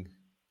getting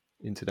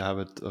into the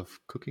habit of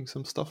cooking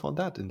some stuff on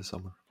that in the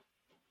summer.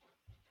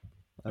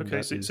 And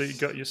okay, so you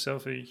got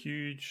yourself a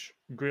huge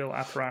grill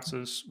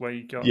apparatus where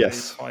you got a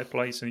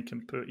fireplace, and you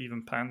can put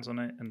even pans on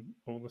it and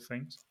all the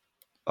things.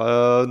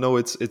 No,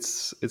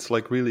 it's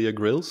like really a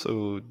grill,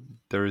 so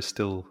there is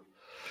still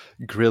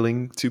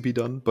grilling to be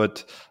done,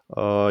 but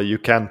you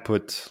can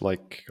put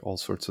like all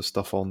sorts of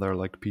stuff on there,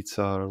 like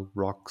pizza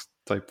rock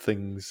type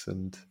things,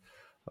 and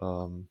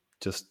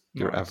just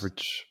your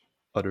average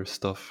other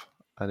stuff.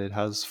 And it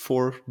has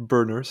 4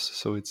 burners,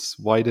 so it's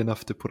wide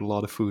enough to put a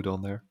lot of food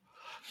on there.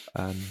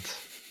 And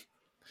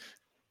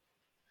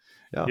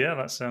yeah,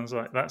 that sounds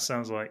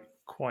like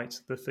quite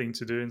the thing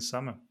to do in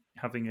summer,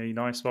 having a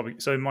nice barbecue.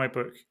 So in my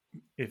book,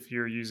 if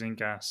you're using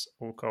gas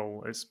or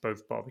coal, it's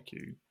both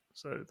barbecue.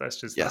 So that's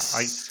just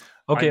yes.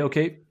 Okay.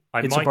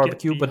 It's a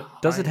barbecue,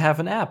 but does it have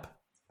an app?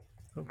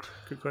 Oh,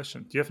 good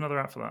question. Do you have another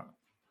app for that?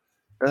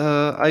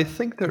 I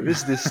think there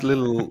is this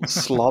little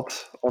slot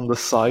on the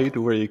side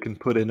where you can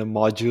put in a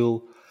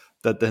module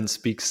that then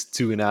speaks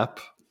to an app.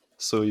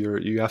 So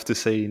you have to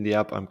say in the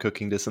app, "I'm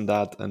cooking this and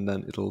that," and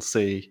then it'll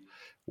say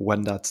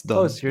when that's done.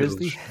 Oh,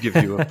 seriously? It'll give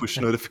you a push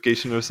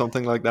notification or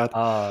something like that.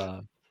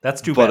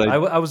 That's too bad.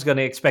 I was going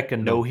to expect a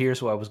no here,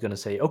 so I was going to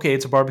say, okay,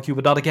 it's a barbecue,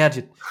 but not a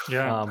gadget.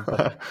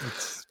 Yeah,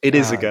 it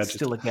is a gadget. It's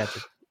still a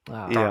gadget.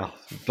 Yeah,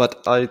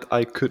 but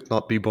I could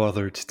not be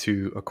bothered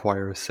to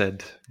acquire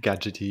said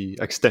gadgety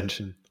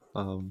extension.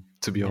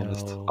 To be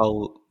honest,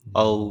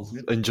 I'll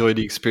enjoy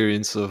the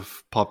experience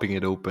of popping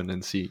it open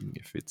and seeing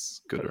if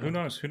it's good. Who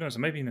knows?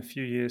 Maybe in a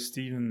few years,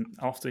 Stephen,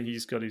 after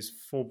he's got his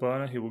 4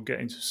 burner, he will get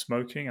into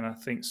smoking, and I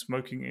think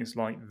smoking is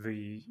like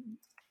the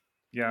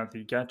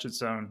the gadget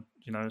zone,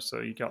 so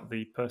you got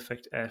the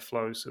perfect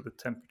airflow, so the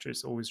temperature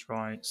is always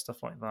right,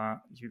 stuff like that.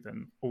 You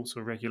then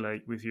also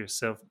regulate with your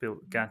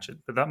self-built gadget,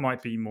 but that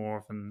might be more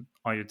of an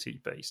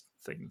IoT based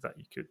thing that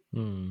you could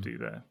do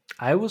there.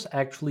 I was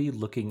actually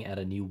looking at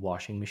a new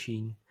washing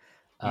machine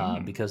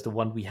because the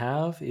one we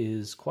have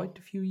is quite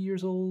a few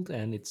years old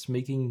and it's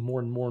making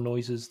more and more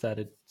noises that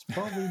it's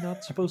probably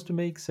not supposed to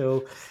make.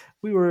 So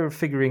we were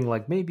figuring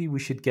like maybe we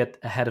should get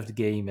ahead of the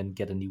game and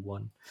get a new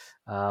one.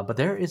 But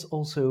there is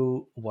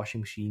also washing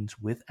machines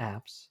with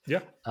apps.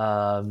 Yeah.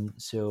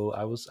 So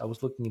I was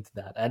looking into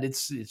that, and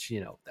it's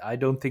I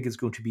don't think it's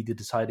going to be the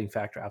deciding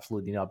factor.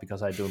 Absolutely not,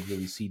 because I don't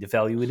really see the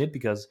value in it.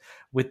 Because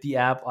with the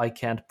app, I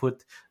can't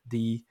put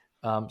the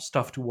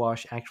stuff to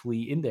wash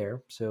actually in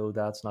there, so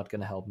that's not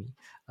going to help me.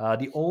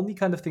 The only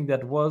kind of thing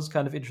that was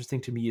kind of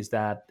interesting to me is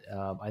that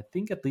I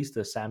think at least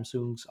the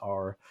Samsungs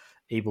are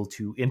able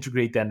to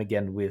integrate then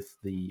again with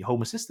the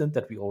Home Assistant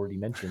that we already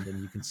mentioned,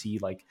 and you can see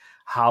like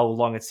how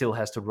long it still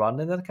has to run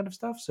and that kind of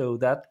stuff. So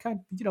that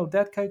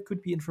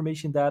could be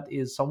information that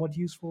is somewhat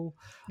useful.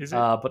 Is it?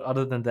 But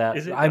other than that,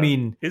 Is it? I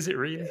mean, is it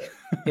really?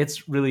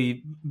 it's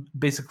really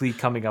basically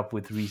coming up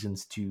with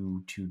reasons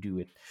to do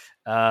it.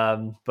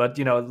 But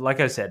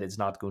like I said, it's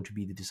not going to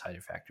be the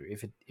deciding factor.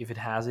 If it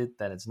has it,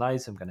 then it's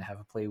nice. I'm going to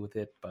have a play with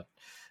it, but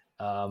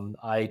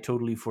I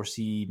totally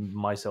foresee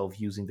myself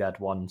using that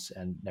once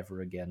and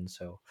never again.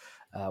 So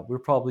we're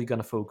probably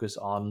going to focus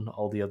on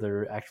all the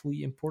other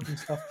actually important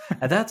stuff.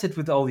 And that's it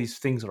with all these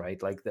things,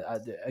 right? Like,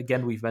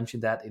 again, we've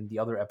mentioned that in the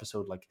other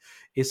episode. Like,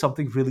 is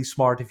something really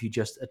smart if you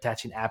just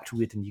attach an app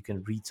to it and you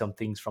can read some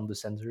things from the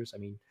sensors? I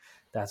mean,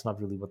 that's not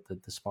really what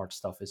the smart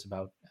stuff is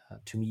about,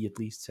 to me at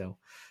least. So,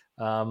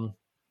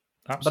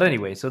 but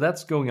anyway, so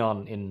that's going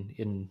on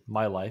in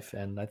my life,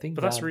 and I think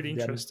that's really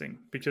interesting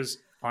because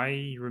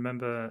I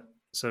remember,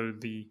 so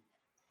the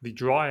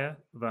dryer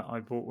that I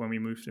bought when we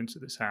moved into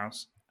this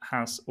house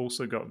has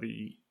also got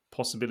the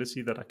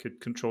possibility that I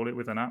could control it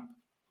with an app.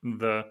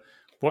 The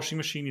washing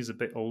machine is a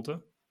bit older,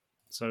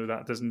 so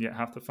that doesn't yet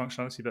have the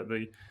functionality, but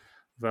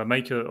the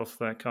maker of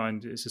that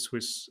kind is a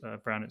Swiss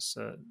brand. It's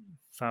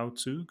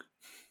VauZug.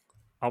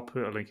 I'll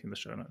put a link in the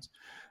show notes.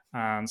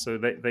 And so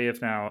they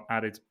have now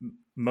added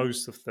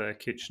most of their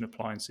kitchen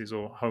appliances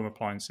or home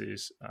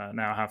appliances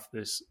now have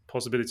this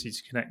possibility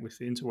to connect with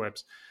the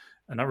interwebs.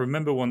 And I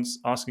remember once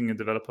asking a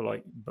developer,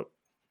 like, but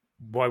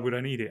why would I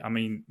need it? I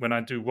mean, when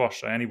I do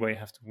wash, I anyway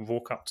have to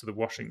walk up to the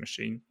washing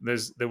machine.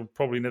 There will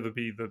probably never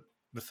be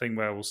the thing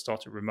where we'll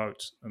start a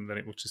remote and then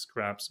it will just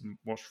grab some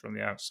wash from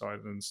the outside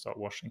and then start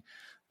washing.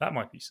 That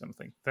might be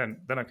something. Then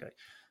okay.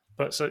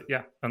 But so,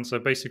 yeah. And so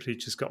basically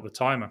just got the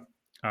timer.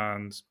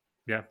 And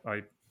yeah,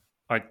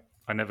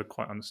 I never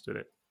quite understood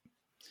it.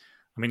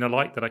 I mean, I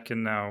like that I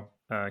can now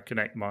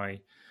connect my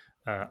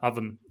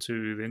oven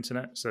to the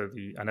internet, so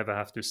I never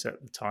have to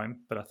set the time.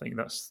 But I think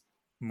that's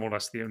more or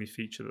less the only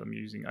feature that I'm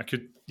using.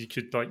 You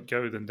could like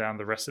go then down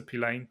the recipe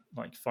lane,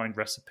 like find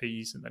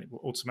recipes, and then it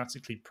will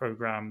automatically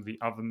program the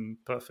oven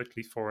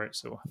perfectly for it,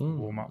 so it'll have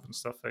to warm up and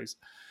stuff.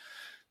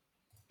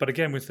 But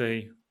again, with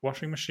a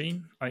washing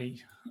machine, I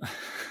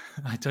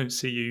don't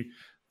see you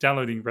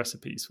downloading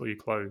recipes for your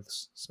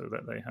clothes so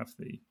that they have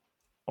the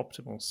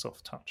optimal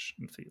soft touch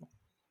and feel.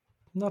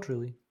 Not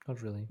really.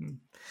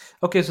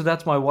 Okay, so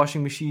that's my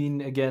washing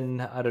machine.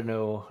 Again, I don't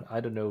know.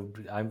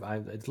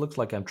 It looks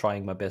like I'm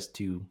trying my best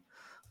to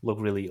look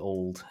really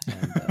old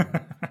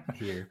and,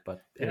 here,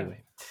 but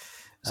anyway.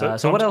 Yeah.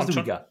 So what else do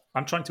we got?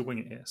 I'm trying to wing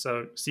it here.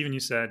 So Stephen, you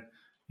said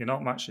you're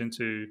not much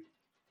into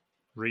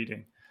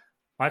reading.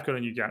 I've got a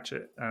new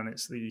gadget, and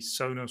it's the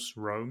Sonos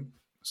Roam.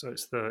 So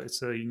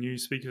it's a new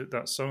speaker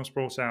that Sonos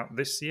brought out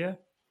this year.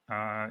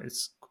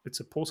 It's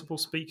a portable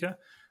speaker,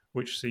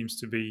 which seems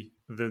to be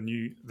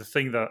the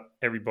thing that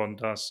everyone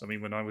does. I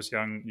mean, when I was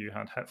young, you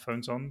had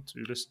headphones on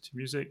to listen to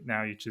music.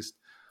 Now you just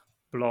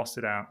blast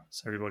it out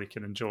so everybody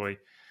can enjoy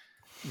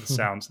the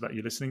sounds that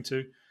you're listening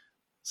to.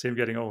 See, I'm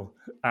getting old.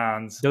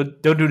 And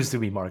don't do this to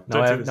me, Mark.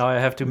 Now I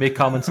have to make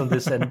comments on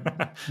this and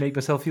make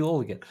myself feel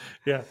old again.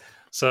 Yeah.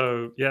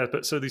 So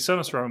the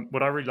Sonos Roam,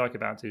 what I really like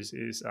about it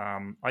is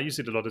I use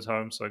it a lot at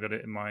home. So I got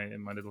it in my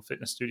little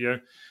fitness studio,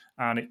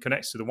 and it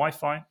connects to the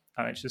Wi-Fi,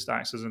 and it just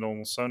acts as a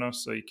normal Sonos.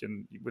 So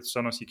with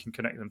Sonos you can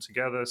connect them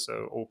together,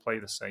 so all play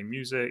the same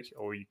music,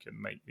 or you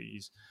can make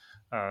these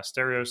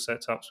stereo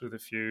setups with a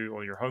few,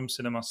 or your home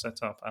cinema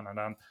setup,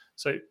 and.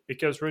 So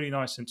it goes really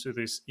nice into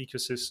this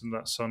ecosystem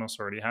that Sonos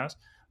already has.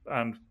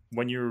 And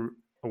when you're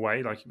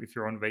away, like if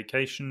you're on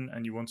vacation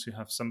and you want to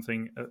have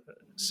something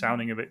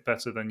sounding a bit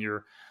better than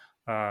your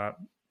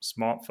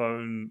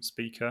smartphone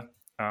speaker,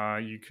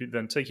 you could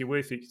then take it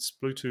with. It's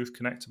Bluetooth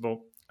connectable,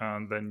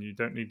 and then you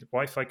don't need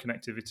Wi-Fi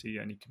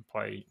connectivity, and you can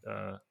play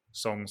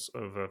songs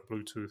over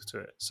Bluetooth to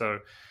it. So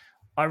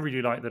I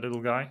really like the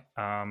little guy.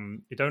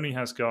 It only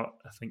has got,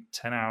 I think,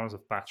 10 hours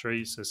of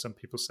battery. So some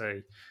people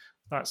say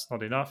that's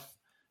not enough.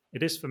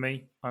 It is for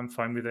me. I'm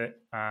fine with it.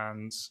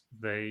 And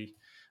I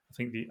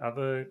think the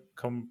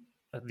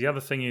other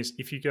thing is,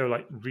 if you go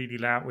like really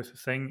loud with the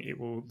thing,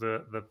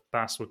 the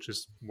bass will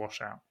just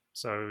wash out.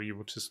 So you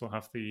will just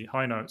have the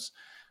high notes.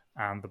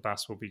 and the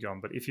bass will be gone.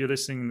 But if you're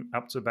listening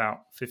up to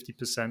about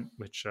 50%,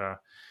 which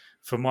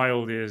for my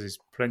old ears is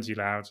plenty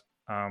loud,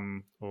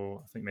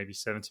 or I think maybe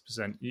 70%,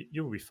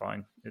 you'll be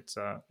fine. It's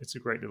a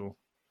great little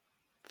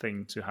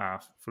thing to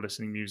have for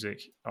listening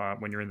music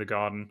when you're in the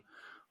garden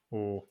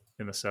or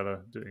in the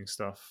cellar doing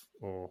stuff,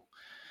 or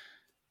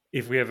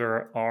if we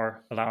ever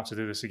are allowed to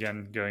do this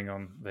again, going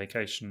on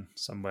vacation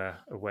somewhere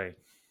away.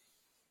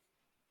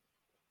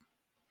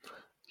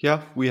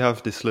 Yeah, we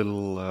have this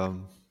little,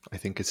 I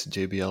think it's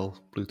JBL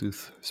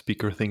Bluetooth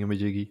speaker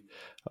thingamajiggy.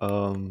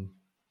 And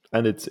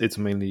it's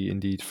mainly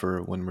indeed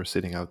for when we're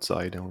sitting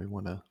outside and we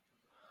want to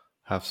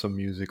have some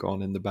music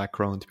on in the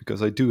background,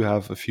 because I do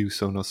have a few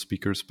Sonos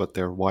speakers, but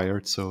they're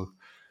wired, so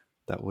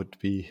that would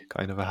be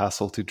kind of a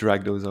hassle to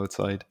drag those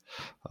outside.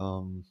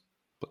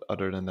 But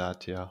other than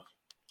that, yeah,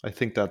 I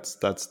think that's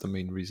the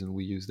main reason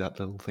we use that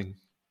little thing.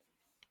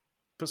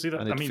 But see,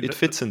 that, and it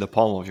fits in the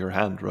palm of your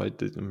hand, right?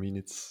 I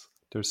mean,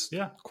 there's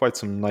quite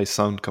some nice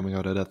sound coming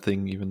out of that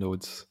thing, even though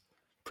it's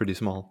pretty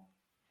small.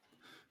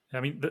 I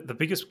mean, the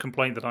biggest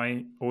complaint that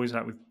I always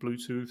have with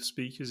Bluetooth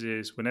speakers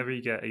is whenever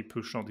you get a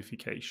push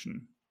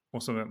notification or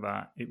something like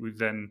that, it would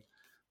then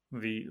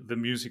the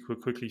music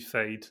would quickly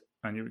fade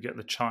and you would get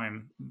the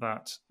chime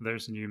that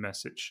there's a new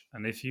message.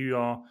 And if you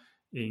are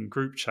in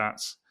group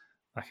chats,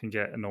 that can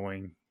get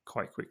annoying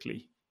quite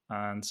quickly.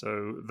 And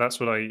so that's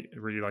what I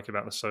really like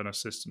about the Sonos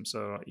system.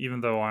 So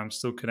even though I'm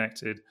still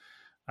connected,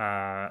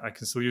 I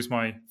can still use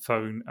my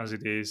phone as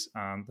it is,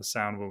 and the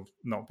sound will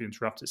not be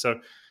interrupted. So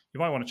you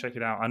might want to check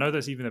it out. I know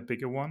there's even a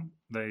bigger one.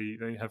 They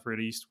have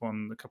released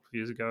one a couple of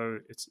years ago.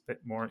 It's a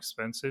bit more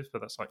expensive, but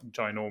that's like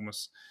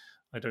ginormous.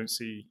 I don't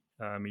see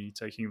me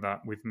taking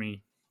that with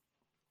me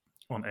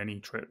on any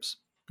trips,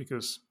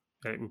 because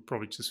it would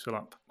probably just fill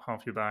up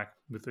half your bag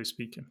with the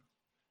speaker,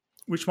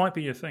 which might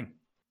be your thing.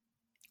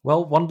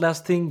 Well, one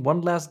last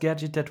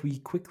gadget that we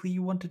quickly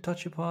want to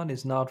touch upon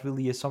is not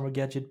really a summer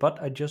gadget,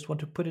 but I just want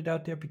to put it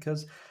out there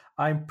because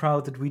I'm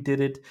proud that we did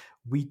it.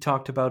 We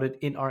talked about it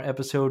in our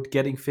episode,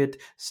 Getting Fit.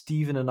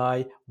 Steven and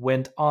I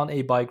went on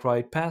a bike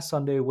ride past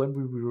Sunday when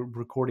we were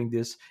recording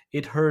this.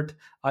 It hurt.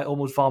 I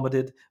almost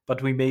vomited,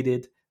 but we made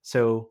it.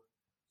 So,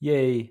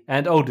 yay.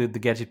 And the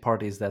gadget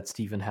part is that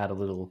Steven had a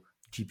little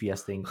GPS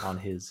thing on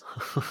his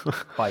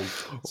bike,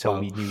 so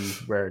we knew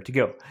where to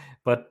go.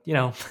 But,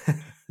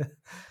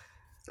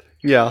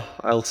 yeah,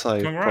 else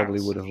I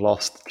probably would have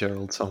lost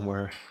Gerald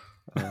somewhere.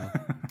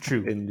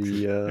 True. In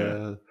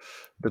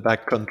the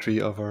back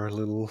country of our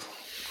little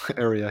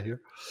area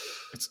here.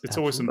 It's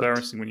always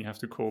embarrassing when you have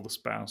to call the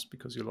spouse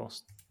because you're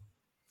lost.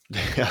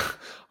 Yeah,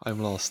 I'm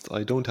lost.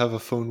 I don't have a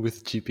phone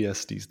with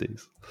GPS these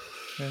days.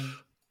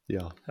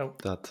 Yeah,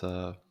 help.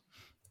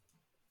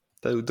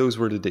 Those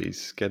were the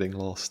days, getting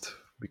lost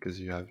because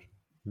you have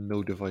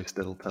no device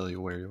that'll tell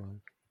you where you are.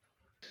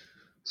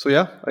 So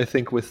yeah, I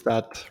think with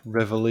that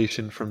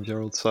revelation from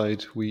Gerald's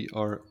side, we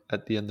are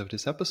at the end of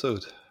this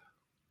episode.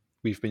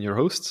 We've been your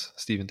hosts,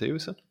 Steven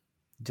Thewissen,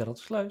 Gerald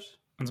Sluis,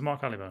 and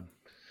Mark Aliban.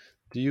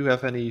 Do you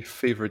have any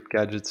favorite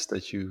gadgets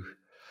that you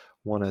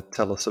want to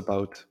tell us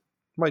about?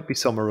 Might be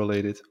summer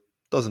related,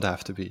 doesn't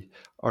have to be.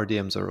 Our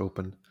DMs are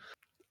open.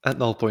 At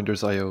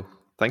nullpointers.io.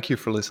 Thank you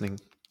for listening.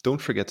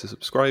 Don't forget to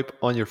subscribe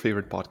on your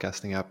favorite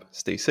podcasting app.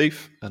 Stay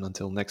safe, and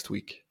until next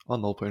week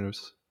on Null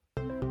Pointers.